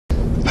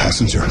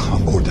passenger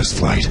on board this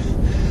flight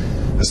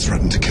has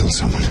threatened to kill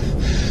someone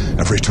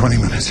every 20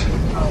 minutes,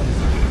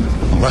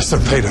 unless they're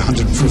paid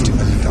 $150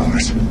 million.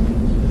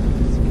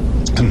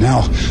 And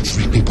now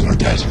 3 people are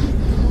dead.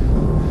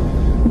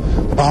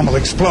 The bomb will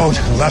explode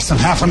in less than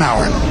half an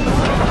hour.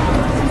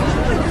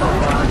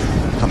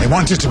 And they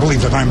want you to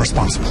believe that I'm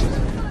responsible.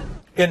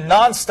 In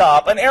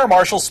Nonstop, an air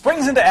marshal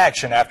springs into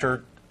action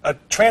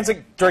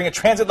during a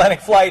transatlantic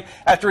flight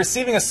after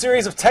receiving a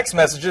series of text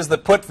messages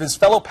that put his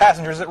fellow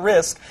passengers at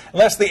risk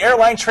unless the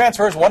airline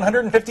transfers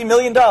 $150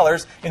 million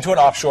into an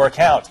offshore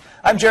account.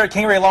 I'm Jared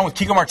Kingery along with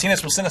Kiko Martinez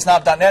from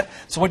Cinesnob.net.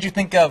 So what do you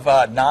think of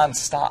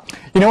Nonstop?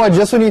 You know what,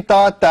 just when you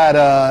thought that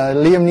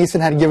Liam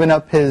Neeson had given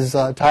up his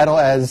title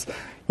as,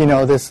 you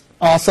know, this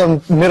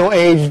awesome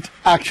middle-aged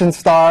action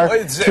star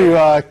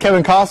to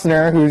Kevin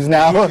Costner, who's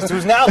now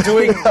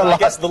doing, I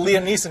guess, the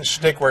Liam Neeson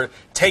shtick, where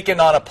taken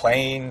on a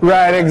plane.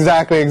 Right,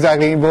 exactly.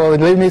 Well,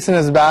 Liam Neeson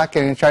is back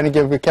and he's trying to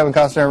give Kevin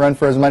Costner a run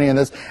for his money in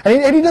this,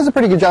 and he does a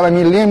pretty good job. I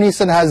mean, Liam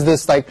Neeson has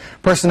this like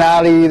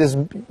personality,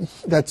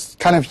 that's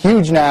kind of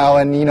huge now,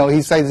 and you know,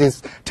 he's like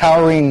this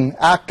towering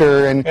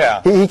actor, and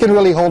he can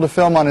really hold a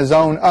film on his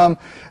own.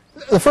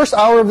 The first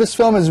hour of this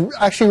film is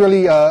actually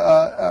really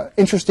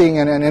interesting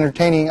and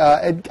entertaining.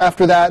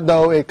 After that,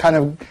 though, it kind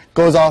of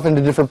goes off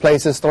into different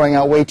places, throwing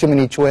out way too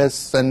many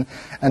twists and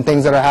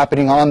things that are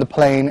happening on the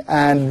plane.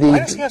 And why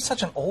does he have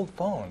such an old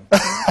phone?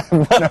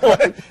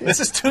 This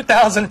is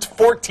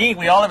 2014.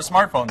 We all have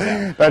smartphones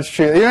now. That's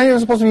true. You know, you're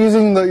supposed to be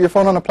using your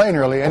phone on a plane,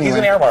 really. Anyway. He's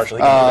an air marshal.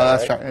 He can do that,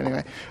 that's right.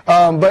 Anyway,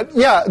 but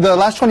yeah, the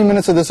last 20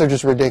 minutes of this are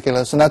just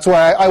ridiculous, and that's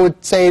why I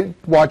would say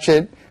watch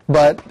it,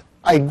 but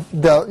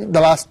the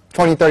last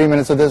 20, 30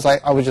 minutes of this,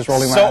 I was just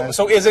rolling my eyes.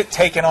 So is it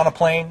taken on a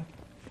plane?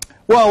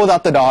 Well,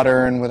 without the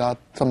daughter and without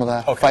some of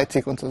the fight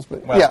sequences,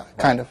 but yeah,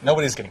 kind of.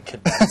 Nobody's getting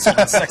kidnapped.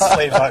 Sex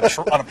slaves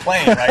on a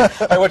plane,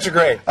 right? All right, what's your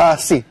grade?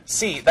 C.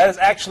 C. That is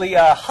actually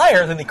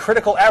higher than the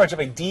critical average of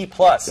a D+.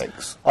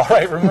 Thanks. All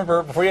right,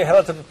 remember, before you head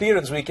out to the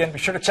theater this weekend, be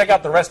sure to check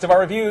out the rest of our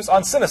reviews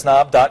on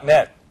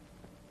Cinesnob.net.